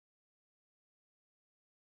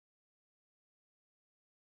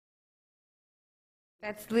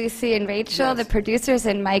That's Lucy and Rachel, Yes. the producers,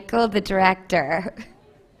 and Michael, the director.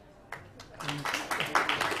 Thank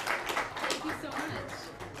you so much.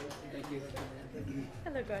 Thank you.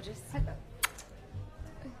 Hello, gorgeous.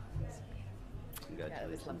 Congratulations it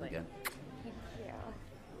was lovely. again.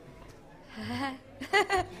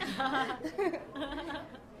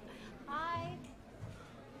 Hi.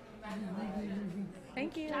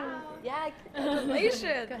 Thank you. Yeah,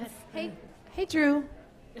 congratulations. Go ahead. Hey, Drew.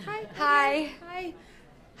 Hi. Hi. Hi.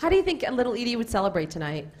 How do you think Little Edie would celebrate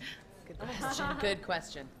tonight? Good question. Good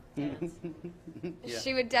question. Yeah.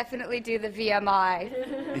 She would definitely do the VMI.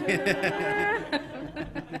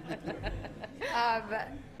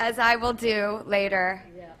 As I will do later.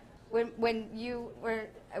 Yeah. When you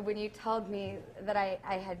told me that I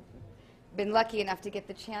had been lucky enough to get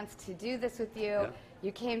the chance to do this with you, Yeah.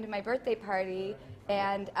 you came to my birthday party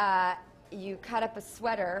and you cut up a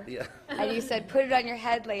sweater Yeah. and you said put it on your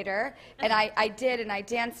head later, and I did, and I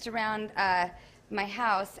danced around my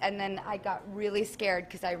house, and then I got really scared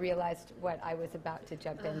because I realized what I was about to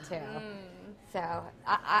jump into. So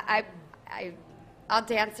I'll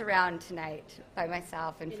dance around tonight by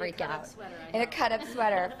myself and freak out. In a cut-up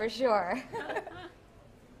sweater, for sure.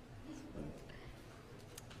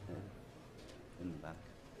 In the back.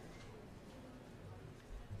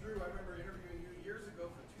 Drew, I remember interviewing you years ago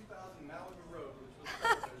for 2000 Malibu Road, which was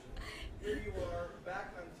television. Here you are,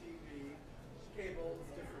 back on TV. Cable is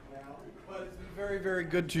different now, but it's been very, very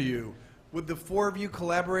good to you. Would the four of you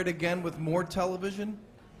collaborate again with more television?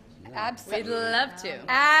 Absolutely. We'd love to.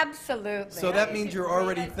 Absolutely. So that means you're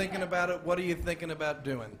already thinking about it. What are you thinking about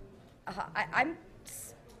doing? I'm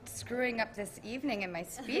screwing up this evening in my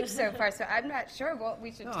speech so far, so I'm not sure what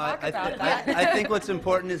we should No, talk about that. I think what's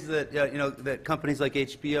important is that that companies like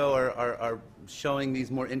HBO are showing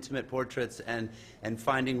these more intimate portraits and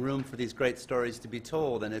finding room for these great stories to be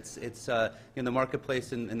told. And it's the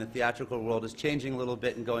marketplace in the theatrical world is changing a little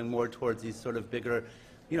bit and going more towards these sort of bigger,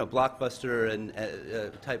 blockbuster and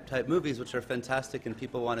type movies, which are fantastic and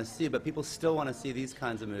people want to see, but people still want to see these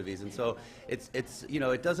kinds of movies. And so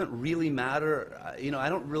it doesn't really matter. I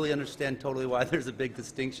don't really understand totally why there's a big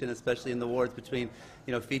distinction, especially in the wars between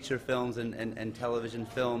feature films and television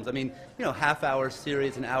films. I mean, half-hour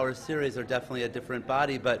series and hour series are definitely a different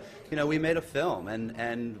body, but we made a film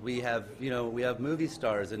and we have movie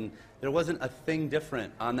stars, and there wasn't a thing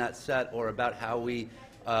different on that set or about how we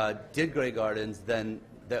did Grey Gardens than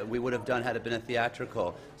that we would have done had it been a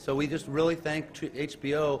theatrical. So we just really thank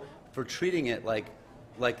HBO for treating it like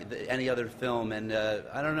any other film. And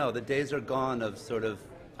I don't know, the days are gone of sort of,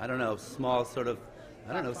 small sort of,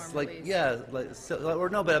 Platform movies.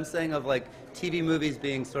 but I'm saying of like TV movies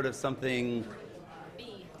being sort of something,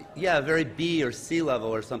 very B or C level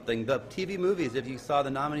or something. But TV movies, if you saw the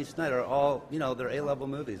nominees tonight, are all, they're A-level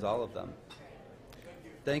movies, all of them.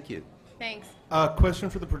 Thank you. Thanks. Question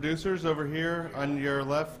for the producers over here on your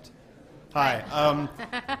left. Hi.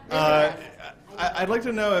 I'd like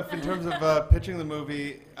to know if, in terms of pitching the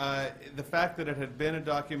movie, the fact that it had been a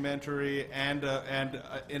documentary and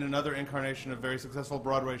in another incarnation of a very successful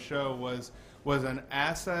Broadway show was an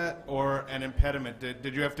asset or an impediment.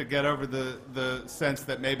 Did you have to get over the sense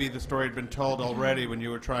that maybe the story had been told already when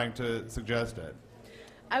you were trying to suggest it?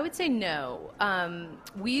 I would say no.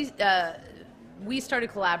 We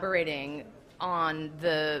started collaborating on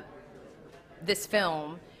this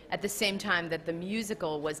film at the same time that the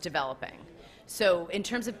musical was developing. So in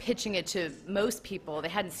terms of pitching it to most people, they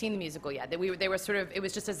hadn't seen the musical yet. They were sort of, it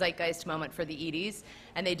was just a zeitgeist moment for the Eddies,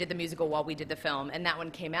 and they did the musical while we did the film, and that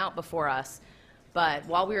one came out before us. But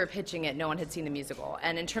while we were pitching it, no one had seen the musical.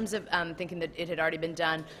 And in terms of thinking that it had already been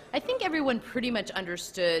done, I think everyone pretty much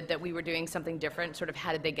understood that we were doing something different, sort of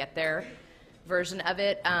how did they get there version of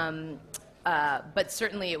it. But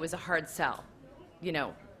certainly it was a hard sell.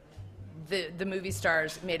 The movie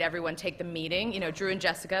stars made everyone take the meeting. Drew and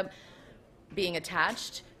Jessica being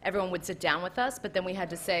attached, everyone would sit down with us, but then we had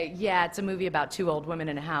to say, yeah, it's a movie about 2 old women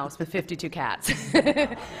in a house with 52 cats.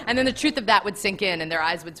 And then the truth of that would sink in, and their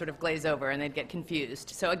eyes would sort of glaze over, and they'd get confused.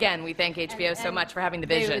 So again, we thank HBO so much for having the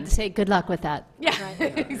vision. They would say, good luck with that. Yeah,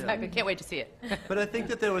 exactly. Can't wait to see it. But I think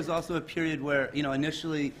that there was also a period where,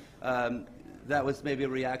 initially that was maybe a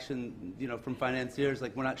reaction, from financiers,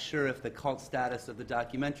 like we're not sure if the cult status of the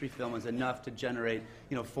documentary film was enough to generate,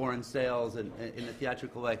 foreign sales in a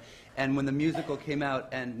theatrical way. And when the musical came out,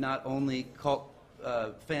 and not only cult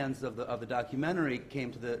fans of the documentary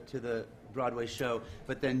came to the Broadway show,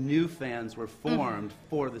 but then new fans were formed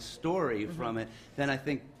for the story from it, then I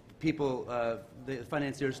think people the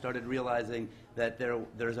financiers started realizing that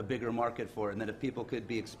there's a bigger market for it, and that if people could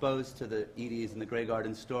be exposed to the Edie's and the Grey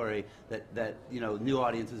Garden story, that new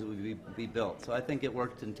audiences would be built. So I think it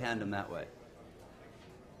worked in tandem that way.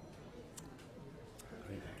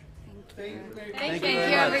 Thank you,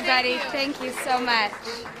 everybody. Thank you so much.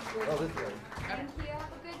 Oh, this way. Thank you.